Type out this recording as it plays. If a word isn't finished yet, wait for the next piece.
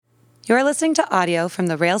You are listening to audio from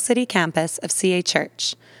the Rail City campus of CA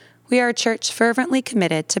Church. We are a church fervently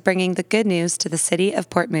committed to bringing the good news to the city of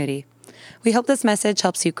Port Moody. We hope this message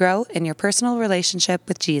helps you grow in your personal relationship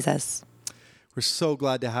with Jesus. We're so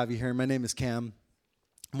glad to have you here. My name is Cam.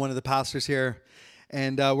 I'm one of the pastors here.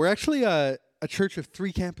 And we're actually a church of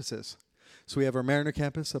 3 campuses. So we have our Mariner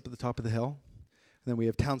campus up at the top of the hill. And then we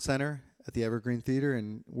have Town Center at the Evergreen Theater.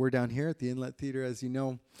 And we're down here at the Inlet Theater, as you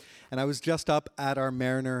know. And I was just up at our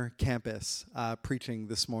Mariner campus preaching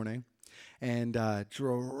this morning. And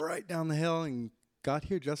drove right down the hill and got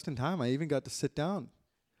here just in time. I even got to sit down,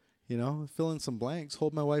 fill in some blanks,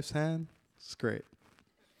 hold my wife's hand. It's great.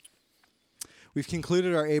 We've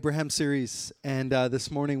concluded our Abraham series, and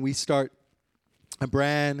this morning we start a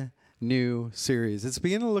brand new series. It's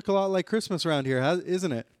beginning to look a lot like Christmas around here,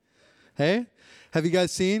 isn't it? Hey? Have you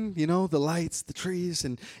guys seen, the lights, the trees,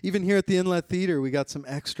 and even here at the Inlet Theater, we got some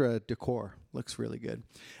extra decor. Looks really good.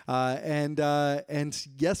 And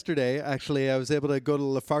yesterday, actually, I was able to go to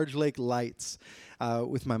Lafarge Lake Lights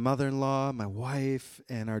with my mother-in-law, my wife,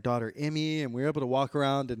 and our daughter, Emmy, and we were able to walk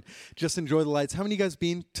around and just enjoy the lights. How many of you guys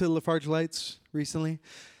been to Lafarge Lights recently?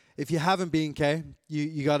 If you haven't been,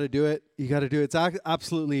 you got to do it. You got to do it. It's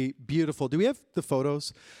absolutely beautiful. Do we have the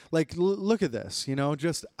photos? Look at this,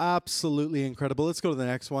 just absolutely incredible. Let's go to the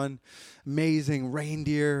next one. Amazing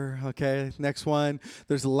reindeer, okay. Next one.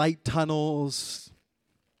 There's light tunnels.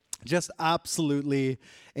 Just absolutely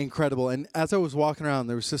incredible. And as I was walking around,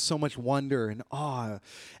 there was just so much wonder and awe.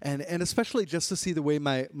 And especially just to see the way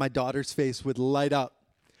my daughter's face would light up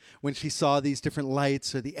when she saw these different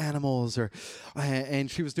lights or the animals,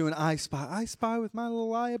 and she was doing I spy with my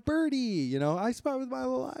little eye a birdie, I spy with my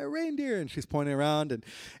little eye a reindeer, and she's pointing around, and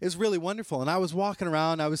it was really wonderful. And I was walking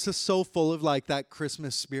around, I was just so full of that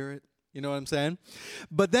Christmas spirit, you know what I'm saying?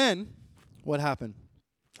 But then, what happened?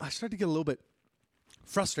 I started to get a little bit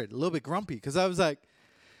frustrated, a little bit grumpy, because I was like,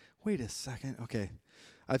 wait a second, okay.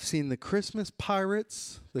 I've seen the Christmas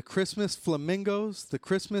pirates, the Christmas flamingos, the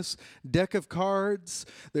Christmas deck of cards.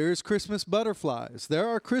 There's Christmas butterflies. There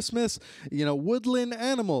are Christmas, woodland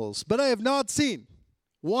animals. But I have not seen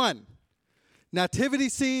one nativity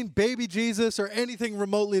scene, baby Jesus, or anything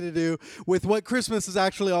remotely to do with what Christmas is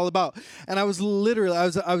actually all about. And I was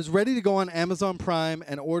ready to go on Amazon Prime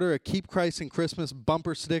and order a Keep Christ in Christmas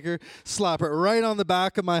bumper sticker, slap it right on the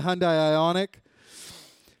back of my Hyundai Ioniq.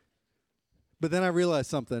 But then I realized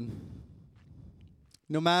something.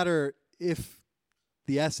 No matter if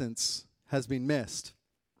the essence has been missed,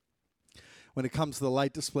 when it comes to the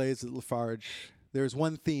light displays at Lafarge, there's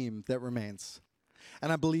one theme that remains.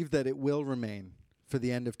 And I believe that it will remain for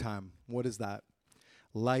the end of time. What is that?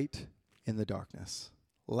 Light in the darkness.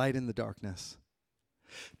 Light in the darkness.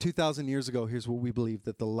 2,000 years ago, here's what we believe,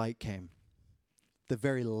 that the light came. The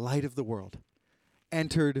very light of the world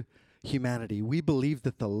entered humanity. We believe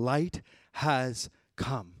that the light has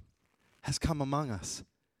come among us.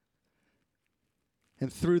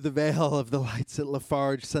 And through the veil of the lights at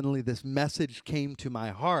Lafarge, suddenly this message came to my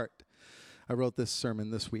heart. I wrote this sermon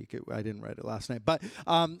this week. I didn't write it last night. But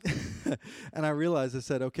and I realized, I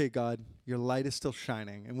said, okay, God, your light is still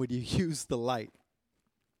shining. And would you use the light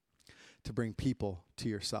to bring people to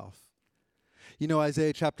yourself?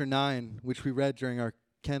 Isaiah chapter 9, which we read during our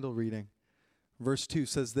candle reading, Verse 2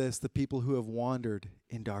 says this: the people who have wandered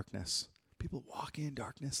in darkness, people walking in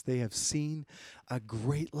darkness, they have seen a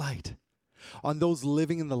great light. On those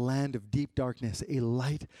living in the land of deep darkness, a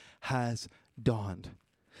light has dawned.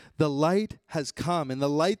 The light has come, and the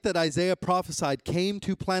light that Isaiah prophesied came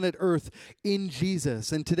to planet Earth in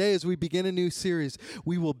Jesus. And today, as we begin a new series,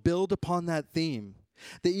 we will build upon that theme,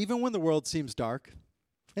 that even when the world seems dark,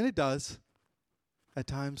 and it does, at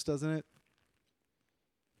times, doesn't it?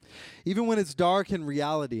 Even when it's dark in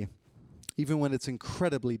reality, even when it's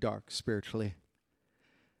incredibly dark spiritually,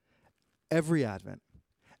 every Advent,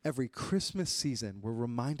 every Christmas season, we're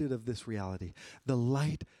reminded of this reality. The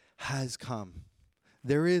light has come.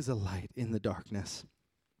 There is a light in the darkness.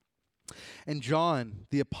 And John,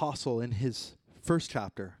 the apostle, in his first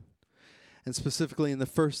chapter, and specifically in the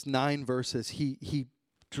first 9 verses, he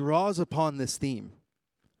draws upon this theme.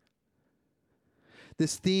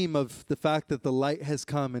 This theme of the fact that the light has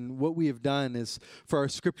come. And what we have done is, for our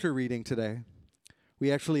scripture reading today,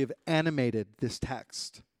 we actually have animated this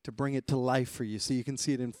text to bring it to life for you so you can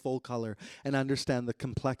see it in full color and understand the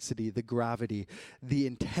complexity, the gravity, the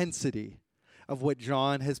intensity of what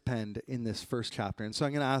John has penned in this first chapter. And so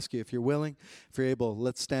I'm going to ask you, if you're willing, if you're able,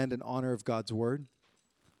 let's stand in honor of God's word.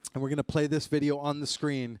 And we're going to play this video on the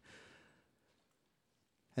screen,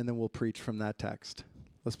 and then we'll preach from that text.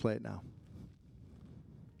 Let's play it now.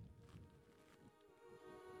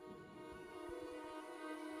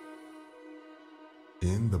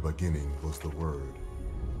 In the beginning was the Word,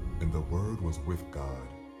 and the Word was with God,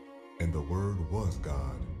 and the Word was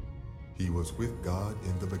God. He was with God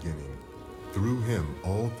in the beginning. Through him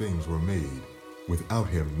all things were made. Without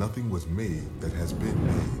him nothing was made that has been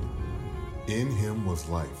made. In him was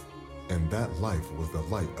life, and that life was the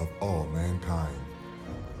light of all mankind.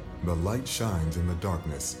 The light shines in the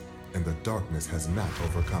darkness, and the darkness has not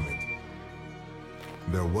overcome it.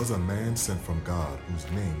 There was a man sent from God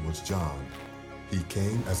whose name was John. He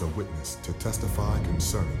came as a witness to testify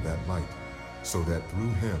concerning that light, so that through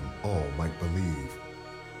him all might believe.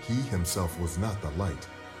 He himself was not the light.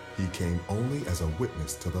 He came only as a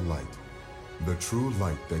witness to the light. The true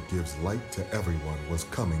light that gives light to everyone was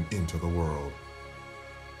coming into the world.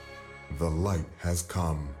 The light has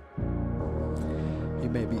come. You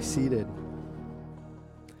may be seated.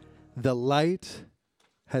 The light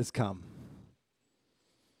has come.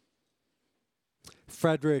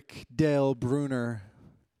 Frederick Dale Bruner,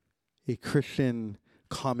 a Christian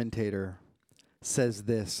commentator, says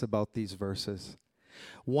this about these verses.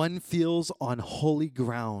 One feels on holy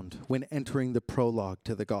ground when entering the prologue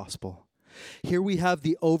to the gospel. Here we have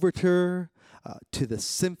the overture to the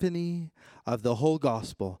symphony of the whole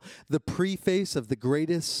gospel, the preface of the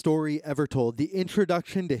greatest story ever told, the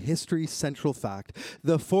introduction to history's central fact,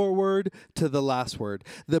 the foreword to the last word,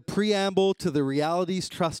 the preamble to the realities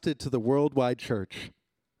trusted to the worldwide church.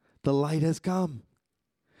 The light has come.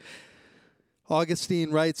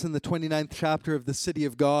 Augustine writes in the 29th chapter of The City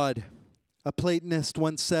of God, a Platonist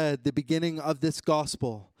once said, the beginning of this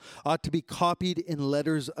gospel ought to be copied in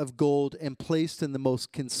letters of gold and placed in the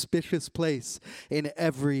most conspicuous place in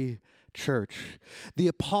every church. The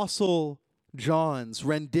Apostle John's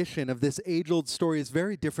rendition of this age-old story is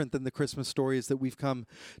very different than the Christmas stories that we've come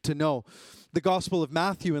to know. The Gospel of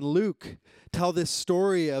Matthew and Luke tell this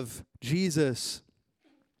story of Jesus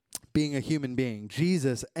being a human being,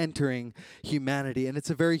 Jesus entering humanity. And it's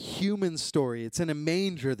a very human story. It's in a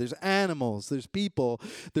manger. There's animals, there's people,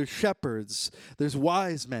 there's shepherds, there's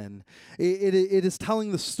wise men. It is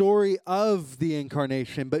telling the story of the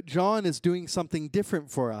incarnation, but John is doing something different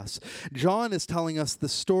for us. John is telling us the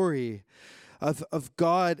story of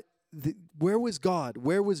God. Where was God?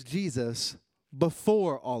 Where was Jesus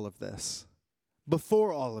before all of this?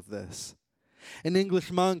 Before all of this. An English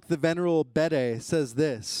monk, the Venerable Bede, says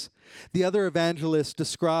this: the other evangelists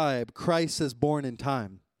describe Christ as born in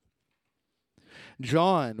time.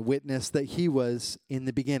 John witnessed that he was in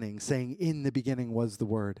the beginning, saying, in the beginning was the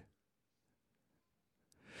Word.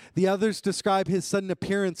 The others describe his sudden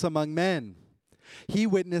appearance among men. He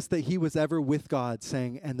witnessed that he was ever with God,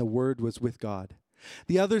 saying, and the Word was with God.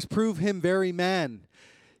 The others prove him very man.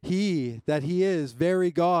 He is very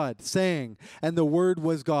God, saying, and the Word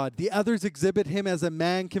was God. The others exhibit him as a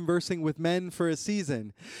man conversing with men for a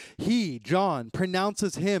season. He, John,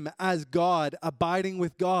 pronounces him as God, abiding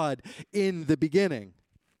with God in the beginning.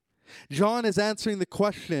 John is answering the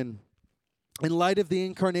question, in light of the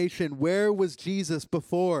incarnation, where was Jesus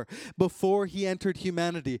before he entered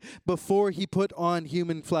humanity, before he put on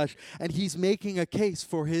human flesh? And he's making a case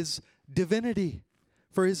for his divinity,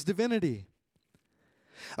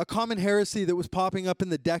 A common heresy that was popping up in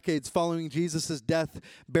the decades following Jesus' death,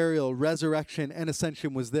 burial, resurrection, and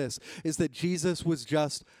ascension was this, is that Jesus was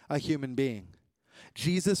just a human being.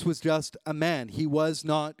 Jesus was just a man. He was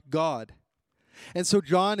not God. And so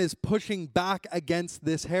John is pushing back against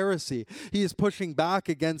this heresy. He is pushing back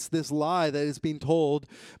against this lie that is being told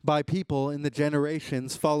by people in the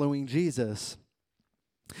generations following Jesus.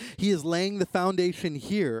 He is laying the foundation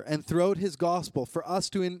here and throughout his gospel for us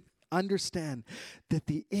to understand that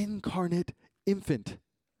the incarnate infant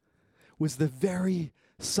was the very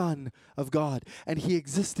Son of God, and he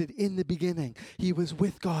existed in the beginning. He was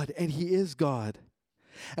with God, and he is God.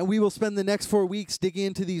 And we will spend the next 4 weeks digging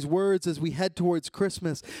into these words as we head towards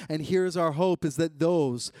Christmas. And here's our hope, is that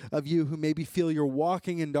those of you who maybe feel you're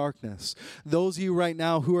walking in darkness, those of you right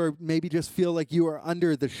now who are maybe just feel like you are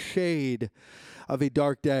under the shade of a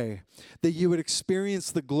dark day, that you would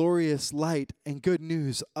experience the glorious light and good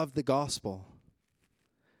news of the gospel.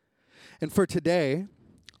 And for today,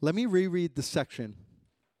 let me reread the section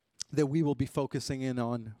that we will be focusing in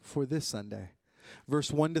on for this Sunday.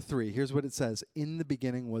 Verse 1 to 3, here's what it says. In the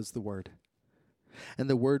beginning was the Word, and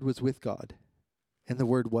the Word was with God, and the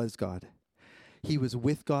Word was God. He was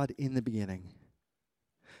with God in the beginning.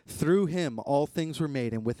 Through him all things were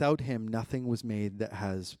made, and without him nothing was made that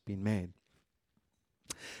has been made.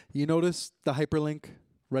 You notice the hyperlink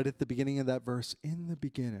right at the beginning of that verse, in the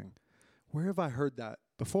beginning. Where have I heard that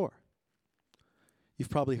before? You've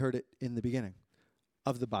probably heard it in the beginning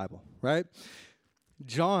of the Bible, right?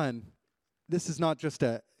 John, this is not just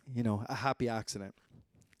a happy accident.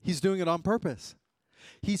 He's doing it on purpose.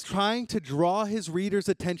 He's trying to draw his readers'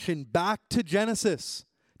 attention back to Genesis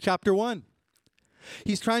chapter 1.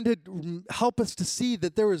 He's trying to help us to see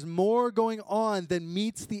that there is more going on than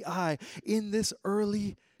meets the eye in this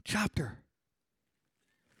early chapter.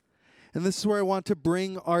 And this is where I want to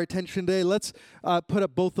bring our attention today. Let's put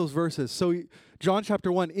up both those verses. So John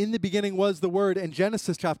chapter 1, in the beginning was the Word, and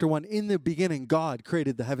Genesis chapter 1, in the beginning God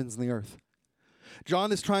created the heavens and the earth.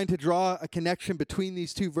 John is trying to draw a connection between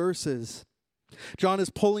these two verses. John is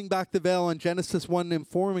pulling back the veil on Genesis 1,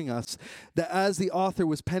 informing us that as the author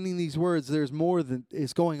was penning these words, there's more that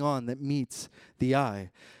is going on that meets the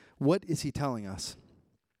eye. What is he telling us?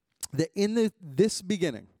 That in this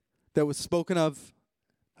beginning that was spoken of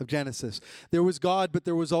Genesis, there was God, but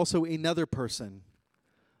there was also another person,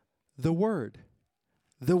 the Word.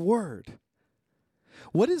 The Word.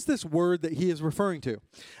 What is this word that he is referring to?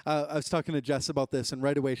 I was talking to Jess about this, and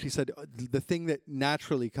right away she said, the thing that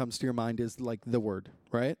naturally comes to your mind is like the Word,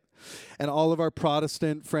 right? And all of our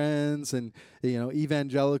Protestant friends and,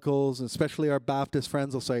 evangelicals, especially our Baptist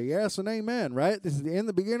friends will say, yes and amen, right? In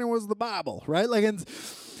the beginning was the Bible, right? And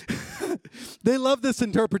they love this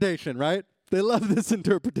interpretation, right? They love this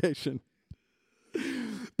interpretation.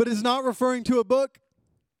 But it's not referring to a book.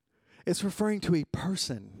 It's referring to a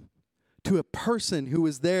person. To a person who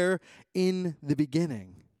was there in the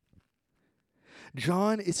beginning.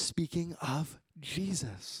 John is speaking of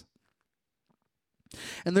Jesus.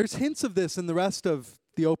 And there's hints of this in the rest of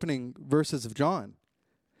the opening verses of John.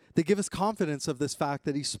 They give us confidence of this fact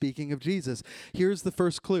that he's speaking of Jesus. Here's the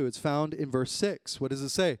first clue. It's found in verse 6. What does it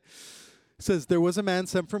say? It says, there was a man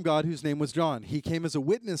sent from God whose name was John. He came as a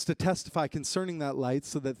witness to testify concerning that light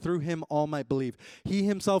so that through him all might believe. He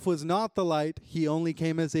himself was not the light. He only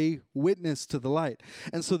came as a witness to the light.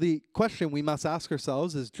 And so the question we must ask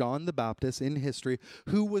ourselves is, John the Baptist in history,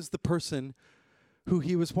 who was the person who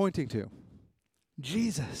he was pointing to?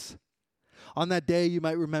 Jesus. On that day, you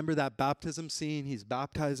might remember that baptism scene. He's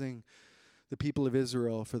baptizing the people of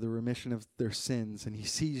Israel for the remission of their sins. And he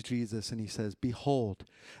sees Jesus and he says, behold,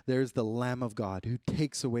 there's the Lamb of God who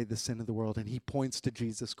takes away the sin of the world. And he points to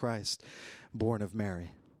Jesus Christ, born of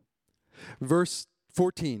Mary. Verse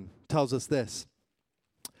 14 tells us this.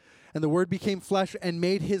 And the Word became flesh and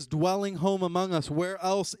made his dwelling home among us. Where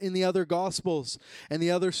else in the other Gospels and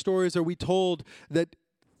the other stories are we told that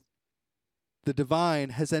the divine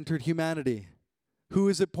has entered humanity? Who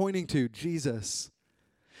is it pointing to? Jesus.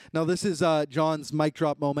 Now, this is John's mic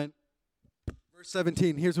drop moment. Verse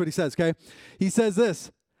 17, here's what he says, okay? He says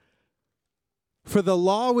this, for the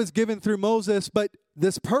law was given through Moses, but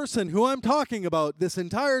this person who I'm talking about this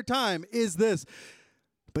entire time is this.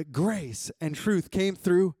 But grace and truth came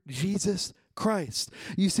through Jesus Christ.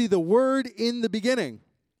 You see, the Word in the beginning,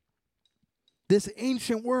 this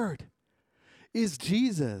ancient Word, is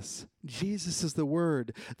Jesus. Jesus is the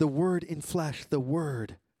Word in flesh, the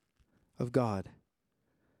Word of God.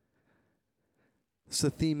 It's a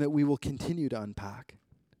theme that we will continue to unpack.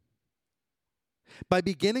 By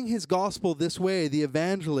beginning his gospel this way, the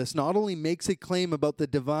evangelist not only makes a claim about the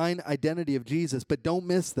divine identity of Jesus, but don't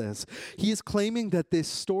miss this. He is claiming that this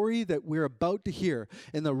story that we're about to hear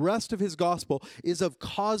in the rest of his gospel is of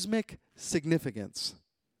cosmic significance.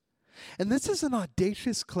 And this is an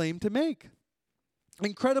audacious claim to make.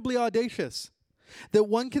 Incredibly audacious. That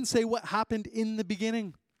one can say what happened in the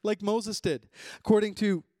beginning, like Moses did. According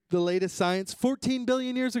to the latest science, 14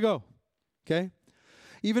 billion years ago. Okay?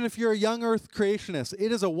 Even if you're a young earth creationist,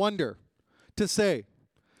 it is a wonder to say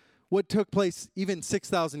what took place even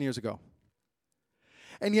 6,000 years ago.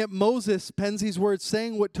 And yet Moses pens these words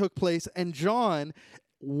saying what took place, and John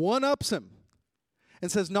one-ups him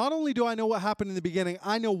and says, not only do I know what happened in the beginning,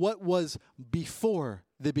 I know what was before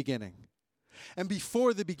the beginning. And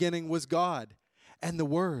before the beginning was God and the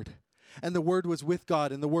Word. And the Word was with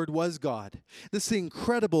God, and the Word was God. This is an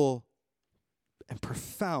incredible and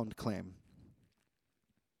profound claim.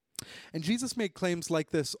 And Jesus made claims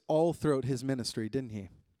like this all throughout his ministry, didn't he?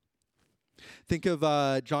 Think of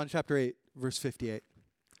John chapter 8, verse 58.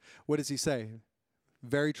 What does he say?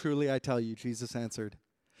 Very truly I tell you, Jesus answered,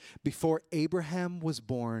 before Abraham was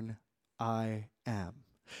born, I am.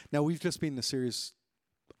 Now, we've just been in a series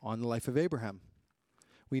on the life of Abraham.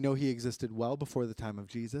 We know he existed well before the time of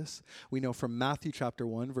Jesus. We know from Matthew chapter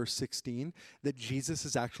 1, verse 16, that Jesus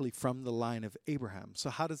is actually from the line of Abraham. So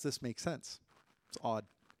how does this make sense? It's odd.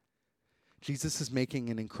 Jesus is making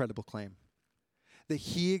an incredible claim that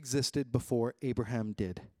he existed before Abraham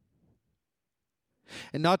did.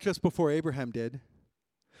 And not just before Abraham did.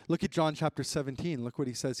 Look at John chapter 17. Look what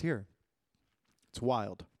he says here. It's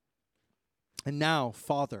wild. And now,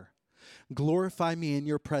 Father, Glorify me in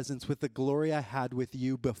your presence with the glory I had with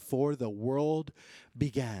you before the world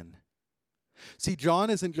began. See, John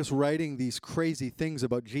isn't just writing these crazy things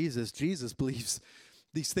about Jesus. Jesus believes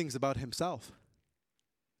these things about himself.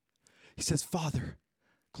 He says, Father,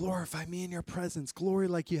 glorify me in your presence, glory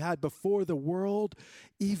like you had before the world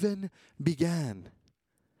even began.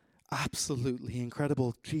 Absolutely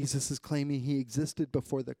incredible. Jesus is claiming he existed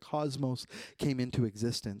before the cosmos came into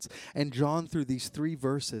existence. And John, through these 3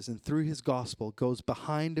 verses and through his gospel, goes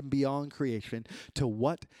behind and beyond creation to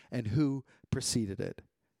what and who preceded it.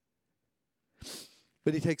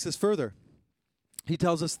 But he takes us further. He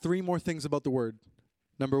tells us 3 more things about the Word.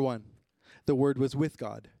 Number 1, the Word was with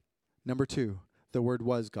God. Number 2, the Word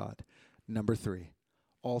was God. Number 3,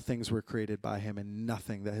 all things were created by him, and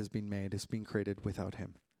nothing that has been made has been created without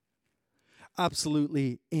him.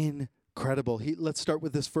 Absolutely incredible. Let's start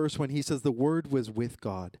with this first one. He says the Word was with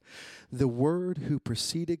God. The Word who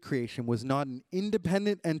preceded creation was not an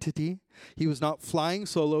independent entity. He was not flying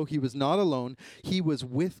solo. He was not alone. He was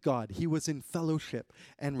with God. He was in fellowship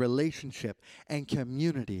and relationship and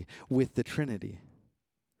community with the Trinity.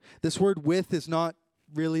 This word with is not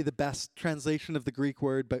really the best translation of the Greek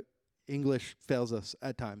word, but English fails us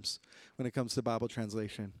at times when it comes to Bible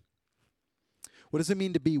translation. What does it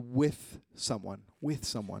mean to be with someone? With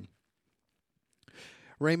someone.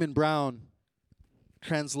 Raymond Brown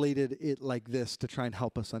translated it like this to try and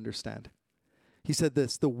help us understand. He said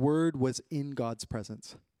this, the Word was in God's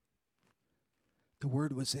presence. The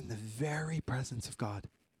Word was in the very presence of God.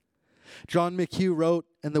 John McHugh wrote,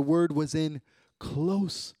 and the Word was in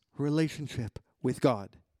close relationship with God.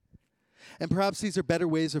 And perhaps these are better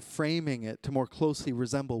ways of framing it to more closely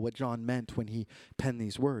resemble what John meant when he penned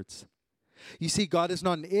these words. You see, God is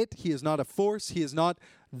not an it. He is not a force. He is not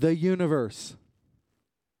the universe.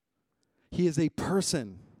 He is a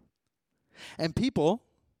person. And people,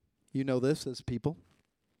 you know this as people,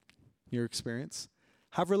 your experience,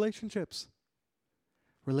 have relationships.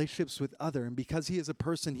 Relationships with other. And because he is a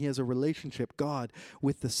person, he has a relationship, God,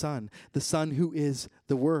 with the Son who is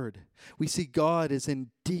the Word. We see God is in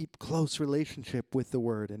deep, close relationship with the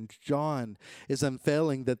Word. And John is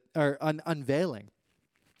unveiling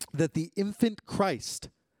that the infant Christ,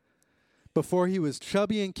 before he was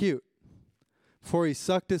chubby and cute, before he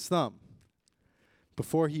sucked his thumb,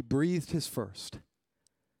 before he breathed his first,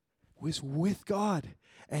 was with God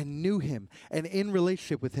and knew him and in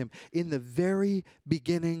relationship with him in the very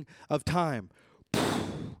beginning of time.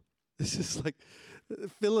 This is like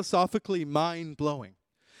philosophically mind-blowing.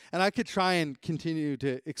 And I could try and continue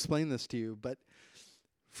to explain this to you, but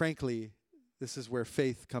frankly, this is where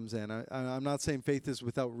faith comes in. I'm not saying faith is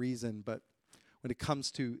without reason, but when it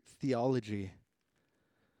comes to theology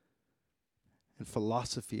and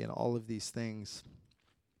philosophy and all of these things,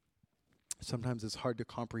 sometimes it's hard to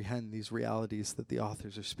comprehend these realities that the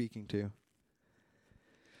authors are speaking to.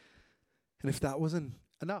 And if that wasn't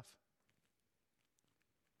enough,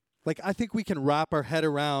 I think we can wrap our head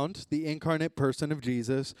around the incarnate person of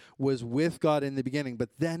Jesus was with God in the beginning, but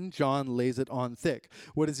then John lays it on thick.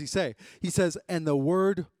 What does he say? He says, and the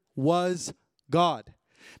Word was God.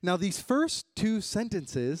 Now, these first 2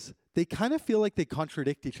 sentences, they kind of feel like they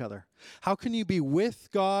contradict each other. How can you be with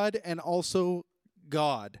God and also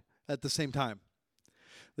God at the same time?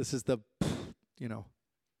 This is the,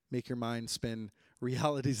 make your mind spin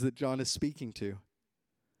realities that John is speaking to.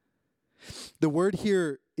 The word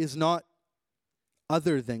here is not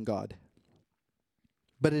other than God,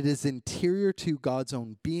 but it is interior to God's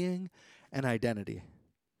own being and identity.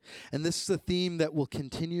 And this is a theme that will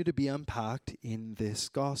continue to be unpacked in this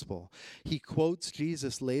gospel. He quotes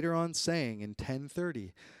Jesus later on saying in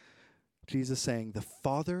 10:30, Jesus saying, the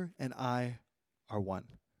Father and I are one.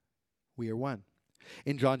 We are one.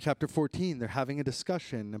 In John chapter 14, they're having a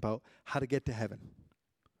discussion about how to get to heaven.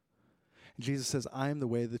 Jesus says, I am the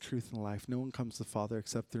way, the truth, and the life. No one comes to the Father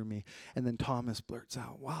except through me. And then Thomas blurts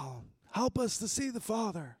out, wow, help us to see the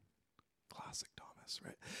Father. Classic Thomas,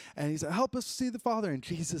 right? And he said, help us to see the Father. And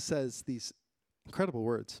Jesus says these incredible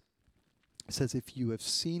words. He says, if you have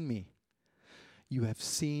seen me, you have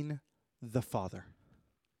seen the Father.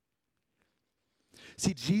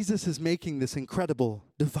 See, Jesus is making this incredible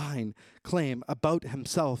divine claim about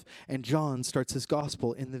himself, and John starts his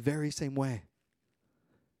gospel in the very same way.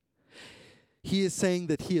 He is saying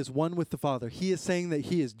that he is one with the Father. He is saying that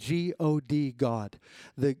he is G-O-D, God,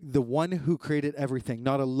 the one who created everything,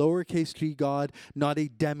 not a lowercase g God, not a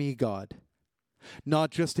demigod,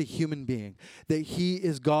 not just a human being, that he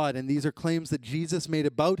is God. And these are claims that Jesus made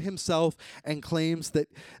about himself and claims that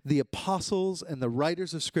the apostles and the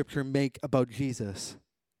writers of Scripture make about Jesus.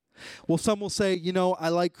 Well, some will say, I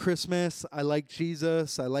like Christmas. I like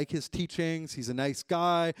Jesus. I like his teachings. He's a nice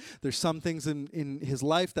guy. There's some things in his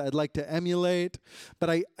life that I'd like to emulate.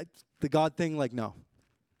 But the God thing, no.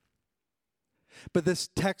 But this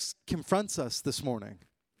text confronts us this morning.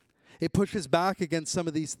 It pushes back against some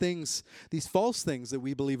of these things, these false things that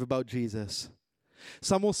we believe about Jesus.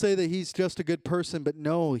 Some will say that he's just a good person, but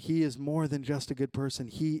no, he is more than just a good person.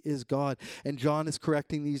 He is God. And John is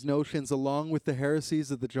correcting these notions along with the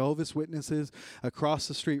heresies of the Jehovah's Witnesses across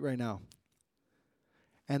the street right now.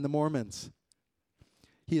 And the Mormons.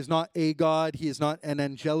 He is not a God. He is not an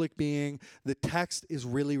angelic being. The text is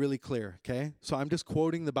really, really clear, okay? So I'm just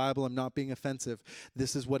quoting the Bible. I'm not being offensive.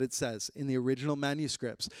 This is what it says in the original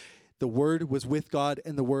manuscripts. The Word was with God,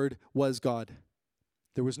 and the Word was God.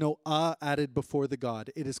 There was no added before the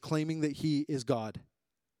God. It is claiming that he is God.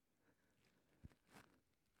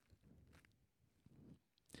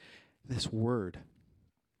 This word,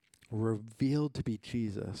 revealed to be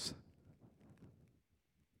Jesus,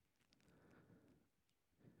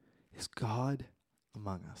 is God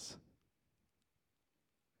among us.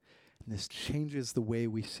 And this changes the way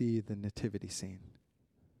we see the nativity scene,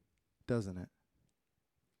 doesn't it?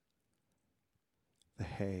 The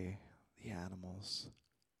hay, the animals,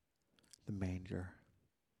 the manger,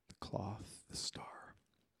 the cloth, the star,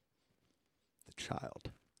 the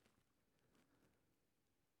child.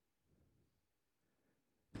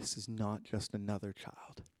 This is not just another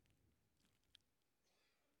child.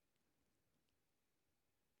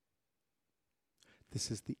 This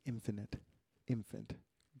is the infinite infant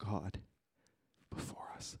God before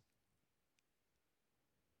us.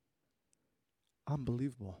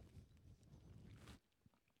 Unbelievable.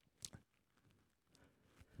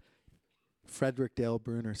 Frederick Dale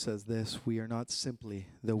Bruner says this: we are not simply,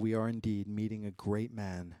 though we are indeed, meeting a great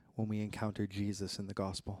man when we encounter Jesus in the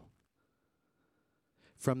gospel.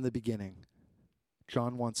 From the beginning,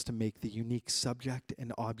 John wants to make the unique subject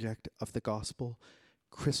and object of the gospel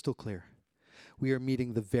crystal clear. We are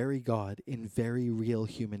meeting the very God in very real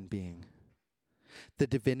human being. The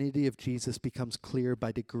divinity of Jesus becomes clear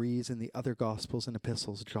by degrees in the other gospels and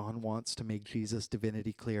epistles. John wants to make Jesus'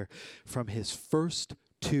 divinity clear from his first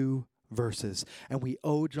two verses, and we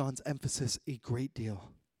owe John's emphasis a great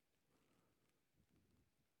deal.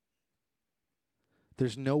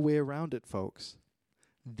 There's no way around it, folks.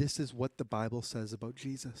 This is what the Bible says about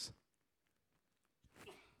Jesus.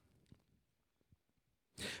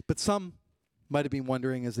 But some might have been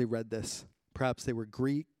wondering as they read this, perhaps they were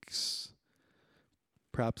Greeks,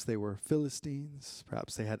 perhaps they were Philistines,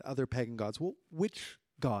 perhaps they had other pagan gods. Well, which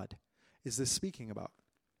God is this speaking about?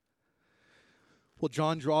 Well,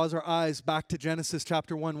 John draws our eyes back to Genesis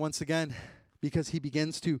chapter 1 once again, because he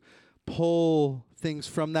begins to pull things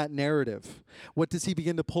from that narrative. What does he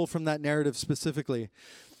begin to pull from that narrative specifically?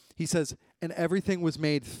 He says, and everything was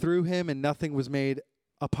made through him, and nothing was made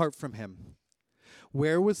apart from him.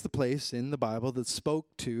 Where was the place in the Bible that spoke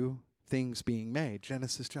to things being made?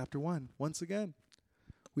 Genesis chapter 1. Once again,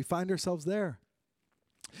 we find ourselves there.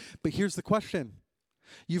 But here's the question.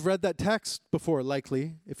 You've read that text before,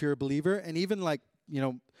 likely, if you're a believer, and even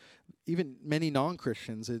even many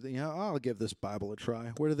non-Christians, I'll give this Bible a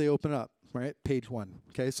try. Where do they open up? Right? Page 1.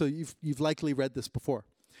 Okay, so you've likely read this before.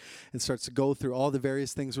 It starts to go through all the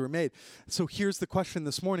various things that were made. So here's the question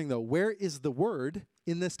this morning, though. Where is the Word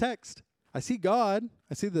in this text? I see God.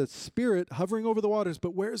 I see the Spirit hovering over the waters,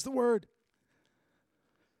 but where's the Word?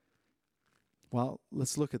 Well,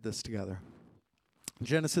 let's look at this together.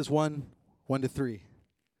 Genesis 1, 1-3.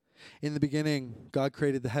 In the beginning, God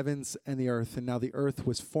created the heavens and the earth, and now the earth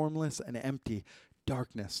was formless and empty.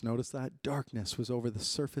 Darkness, notice that? Darkness was over the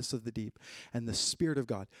surface of the deep, and the Spirit of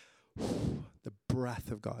God, the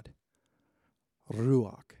breath of God,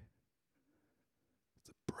 Ruach,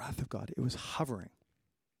 the breath of God, it was hovering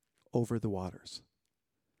over the waters.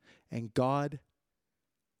 And God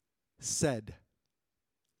said,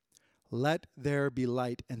 let there be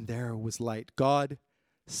light, and there was light. God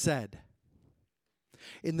said.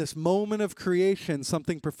 In this moment of creation,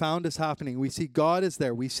 something profound is happening. We see God is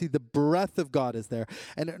there. We see the breath of God is there.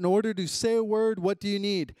 And in order to say a word, what do you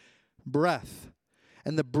need? Breath.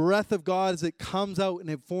 And the breath of God, as it comes out and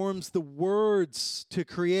it forms the words to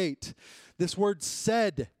create. This word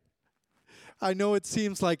said. I know it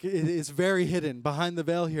seems like it is very hidden behind the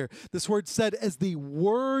veil here. This word said, as the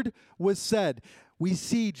word was said. We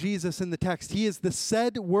see Jesus in the text. He is the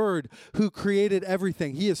said word who created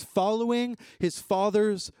everything. He is following his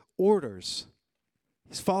Father's orders.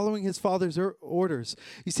 He's following his Father's orders.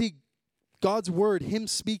 You see, God's word, him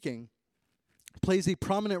speaking, plays a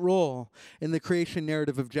prominent role in the creation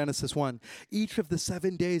narrative of Genesis 1. Each of the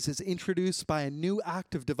 7 days is introduced by a new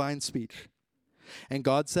act of divine speech. And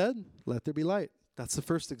God said, "Let there be light." That's the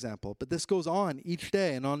first example. But this goes on each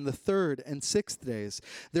day, and on the third and sixth days,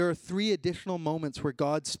 there are 3 additional moments where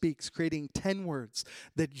God speaks, creating 10 words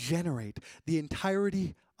that generate the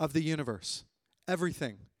entirety of the universe.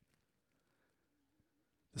 Everything.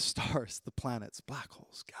 The stars, the planets, black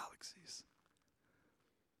holes, galaxies,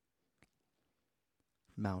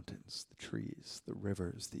 mountains, the trees, the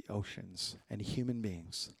rivers, the oceans, and human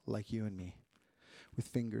beings like you and me, with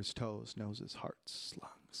fingers, toes, noses, hearts,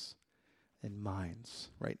 lungs, and minds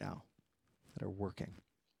right now that are working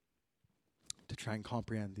to try and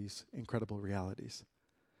comprehend these incredible realities.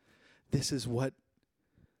 This is what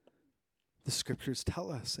the scriptures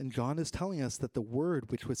tell us. And John is telling us that the word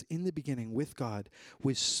which was in the beginning with God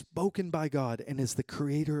was spoken by God and is the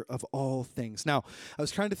creator of all things. Now, I was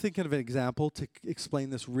trying to think of an example to explain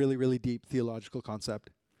this really, really deep theological concept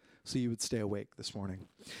so you would stay awake this morning.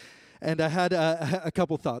 And I had a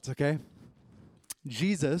couple thoughts, okay?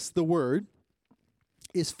 Jesus, the Word,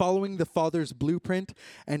 is following the Father's blueprint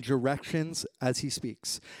and directions as he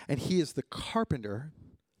speaks. And he is the carpenter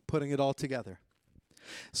putting it all together.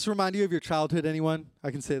 Does this remind you of your childhood, anyone? I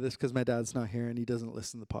can say this because my dad's not here and he doesn't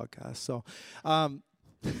listen to the podcast. So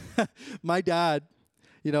my dad,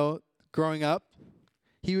 growing up,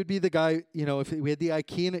 he would be the guy, if we had the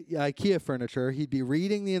IKEA furniture, he'd be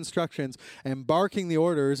reading the instructions and barking the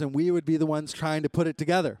orders, and we would be the ones trying to put it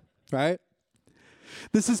together, right?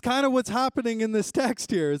 This is kind of what's happening in this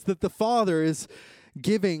text here, is that the Father is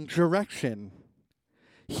giving direction.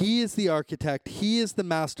 He is the architect, he is the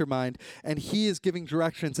mastermind, and he is giving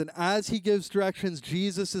directions. And as he gives directions,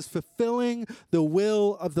 Jesus is fulfilling the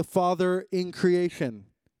will of the Father in creation.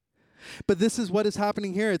 But this is what is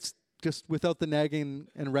happening here. It's just without the nagging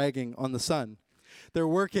and ragging on the Son. They're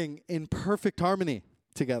working in perfect harmony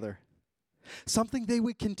together. Something they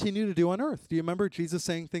would continue to do on earth. Do you remember Jesus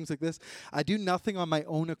saying things like this? "I do nothing on my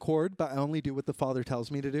own accord, but I only do what the Father tells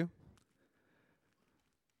me to do."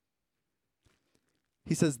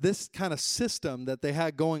 He says this kind of system that they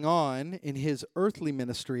had going on in his earthly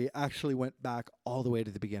ministry actually went back all the way to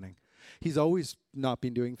the beginning. He's always not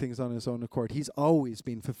been doing things on his own accord. He's always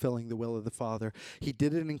been fulfilling the will of the Father. He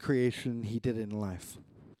did it in creation. He did it in life.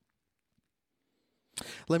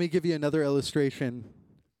 Let me give you another illustration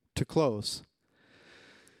to close.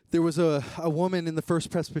 There was a woman in the First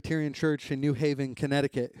Presbyterian Church in New Haven,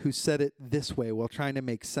 Connecticut, who said it this way while trying to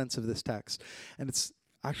make sense of this text. And it's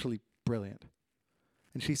actually brilliant.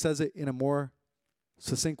 And she says it in a more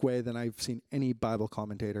succinct way than I've seen any Bible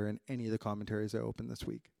commentator in any of the commentaries I opened this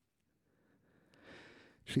week.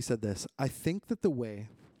 She said this: "I think that the way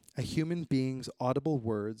a human being's audible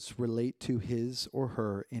words relate to his or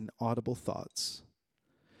her inaudible thoughts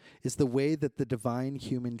is the way that the divine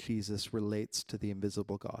human Jesus relates to the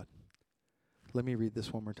invisible God." Let me read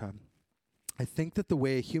this one more time. "I think that the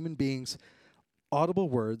way a human being's audible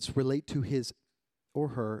words relate to his or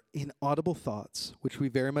her inaudible thoughts, which we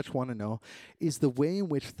very much want to know, is the way in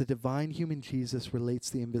which the divine human Jesus relates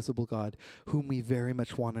to the invisible God, whom we very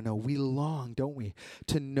much want to know." We long, don't we,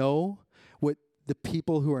 to know what the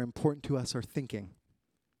people who are important to us are thinking.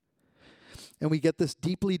 And we get this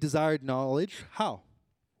deeply desired knowledge, how?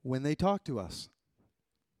 When they talk to us.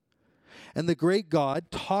 And the great God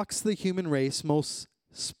talks the human race most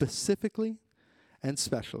specifically and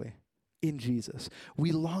specially in Jesus.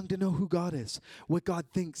 We long to know who God is, what God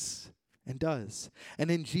thinks and does.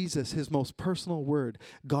 And in Jesus, his most personal word,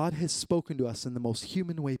 God has spoken to us in the most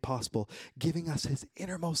human way possible, giving us his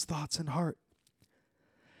innermost thoughts and heart.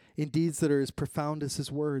 In deeds that are as profound as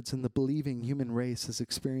his words, and the believing human race has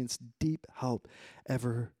experienced deep help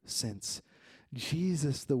ever since.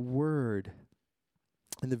 Jesus, the Word,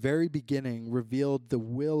 in the very beginning, revealed the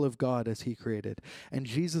will of God as he created. And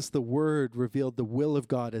Jesus, the Word, revealed the will of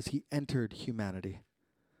God as he entered humanity.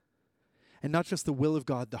 And not just the will of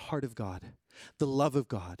God, the heart of God, the love of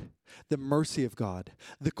God, the mercy of God,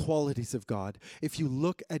 the qualities of God. If you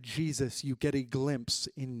look at Jesus, you get a glimpse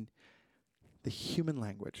in the human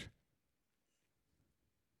language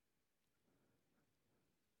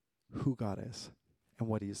who God is and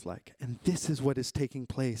what he is like. And this is what is taking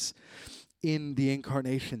place in the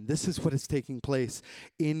incarnation. This is what is taking place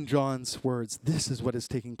in John's words. This is what is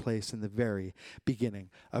taking place in the very beginning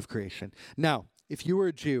of creation. Now, if you were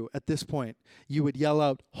a Jew at this point, you would yell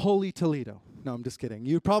out, "Holy Toledo." No, I'm just kidding.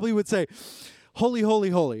 You probably would say, "Holy, holy,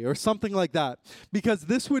 holy," or something like that. Because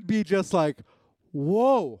this would be just like,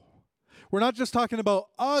 whoa. We're not just talking about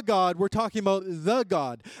a God, we're talking about the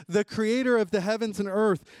God, the creator of the heavens and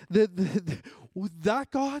earth. That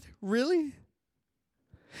God? Really?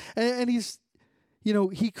 And he's,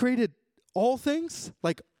 he created all things,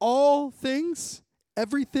 like all things,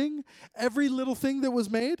 everything, every little thing that was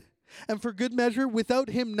made. And for good measure, without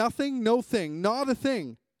him, nothing, no thing, not a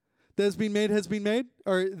thing that has been made,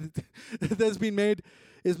 or that has been made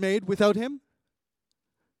is made without him.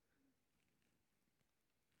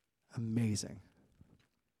 Amazing.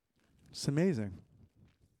 It's amazing.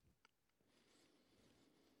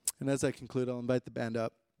 And as I conclude, I'll invite the band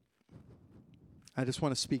up. I just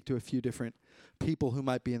want to speak to a few different people who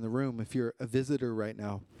might be in the room. If you're a visitor right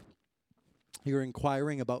now, you're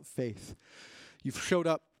inquiring about faith. You've showed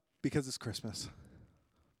up because it's Christmas,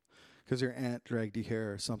 because your aunt dragged you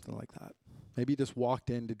here or something like that. Maybe you just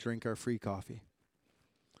walked in to drink our free coffee.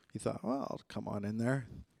 You thought, well, I'll come on in there.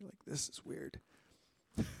 You're like, this is weird.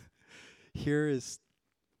 Here is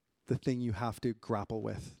the thing you have to grapple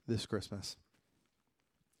with this Christmas,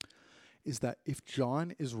 is that if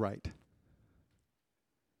John is right,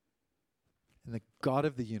 and the God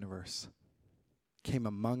of the universe came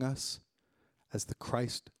among us as the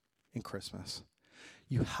Christ in Christmas,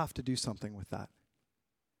 you have to do something with that.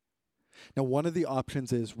 Now, one of the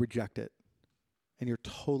options is reject it. And you're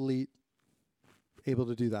totally able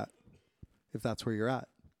to do that if that's where you're at.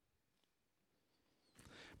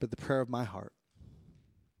 But the prayer of my heart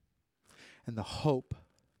and the hope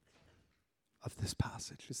of this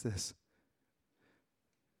passage is this,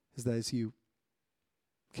 is that as you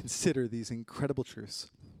consider these incredible truths,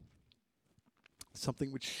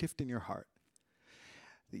 something would shift in your heart,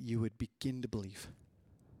 that you would begin to believe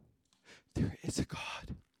there is a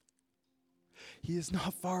God. He is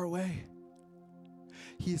not far away.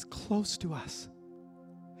 He is close to us.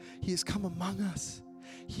 He has come among us.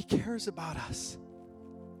 He cares about us.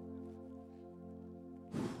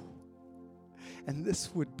 And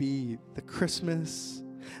this would be the Christmas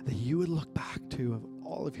that you would look back to of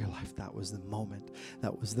all of your life. That was the moment.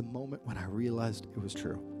 That was the moment when I realized it was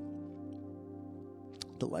true.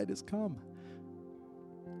 The light has come.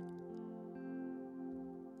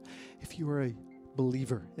 If you are a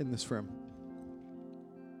believer in this room,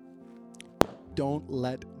 don't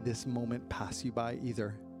let this moment pass you by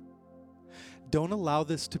either. Don't allow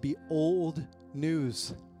this to be old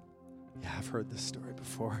news. Yeah, I've heard this story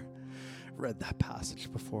before. Read that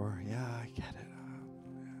passage before. Yeah, I get it.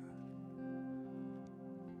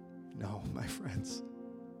 No, my friends.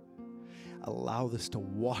 Allow this to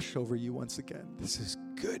wash over you once again. This is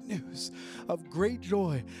good news of great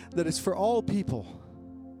joy that is for all people.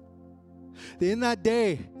 In that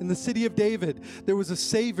day, in the city of David, there was a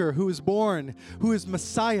Savior who was born, who is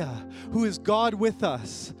Messiah, who is God with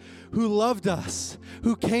us, who loved us,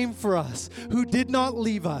 who came for us, who did not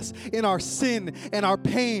leave us in our sin and our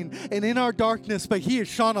pain and in our darkness, but he has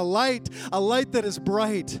shone a light that is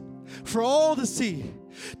bright for all to see,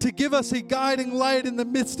 to give us a guiding light in the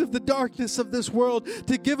midst of the darkness of this world,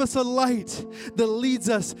 to give us a light that leads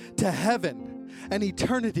us to heaven and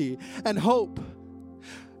eternity and hope.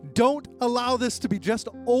 Don't allow this to be just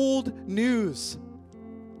old news.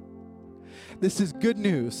 This is good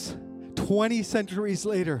news 20 centuries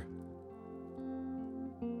later,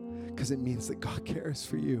 because it means that God cares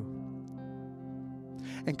for you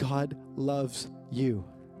and God loves you.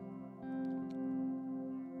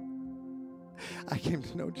 I came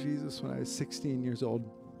to know Jesus when I was 16 years old.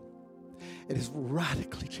 It has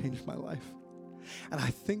radically changed my life. And I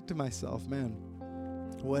think to myself, man,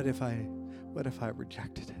 what if I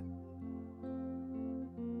rejected it?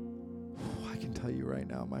 I can tell you right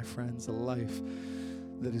now, my friends, a life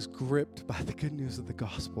that is gripped by the good news of the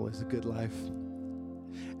gospel is a good life.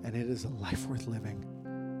 And it is a life worth living.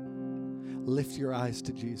 Lift your eyes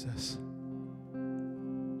to Jesus.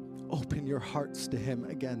 Open your hearts to him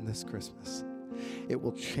again this Christmas. It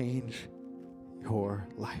will change your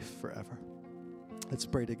life forever. Let's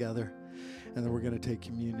pray together, and then we're going to take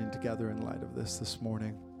communion together in light of this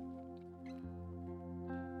morning.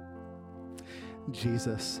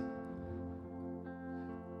 Jesus,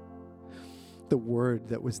 the Word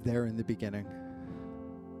that was there in the beginning.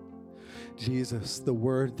 Jesus, the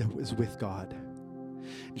Word that was with God.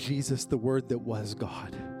 Jesus, the Word that was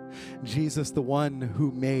God. Jesus, the one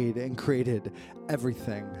who made and created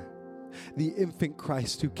everything. The infant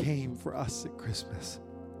Christ who came for us at Christmas.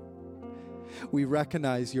 We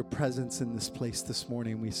recognize your presence in this place this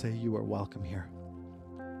morning. We say you are welcome here.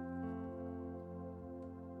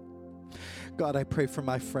 God, I pray for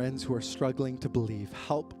my friends who are struggling to believe.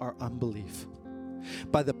 Help our unbelief.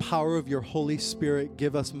 By the power of your Holy Spirit,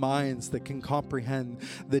 give us minds that can comprehend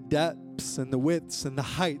the depths and the widths and the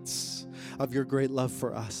heights of your great love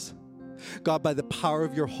for us. God, by the power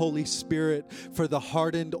of your Holy Spirit, for the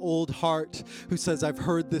hardened old heart who says, I've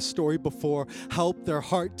heard this story before, help their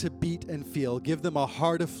heart to beat and feel. Give them a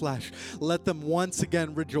heart of flesh. Let them once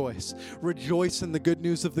again rejoice. Rejoice in the good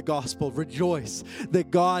news of the gospel. Rejoice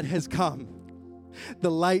that God has come.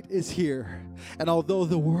 The light is here. And although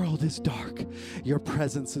the world is dark, your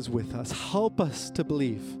presence is with us. Help us to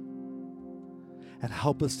believe and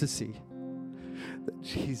help us to see that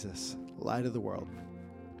Jesus, light of the world,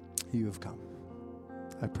 you have come.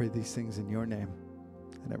 I pray these things in your name.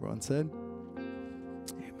 And everyone said,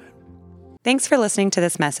 amen. Thanks for listening to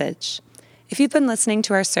this message. If you've been listening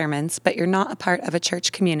to our sermons, but you're not a part of a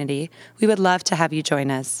church community, we would love to have you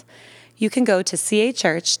join us. You can go to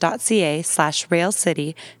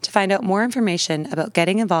cachurch.ca/railcity to find out more information about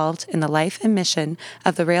getting involved in the life and mission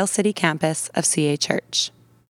of the Rail City campus of CA Church.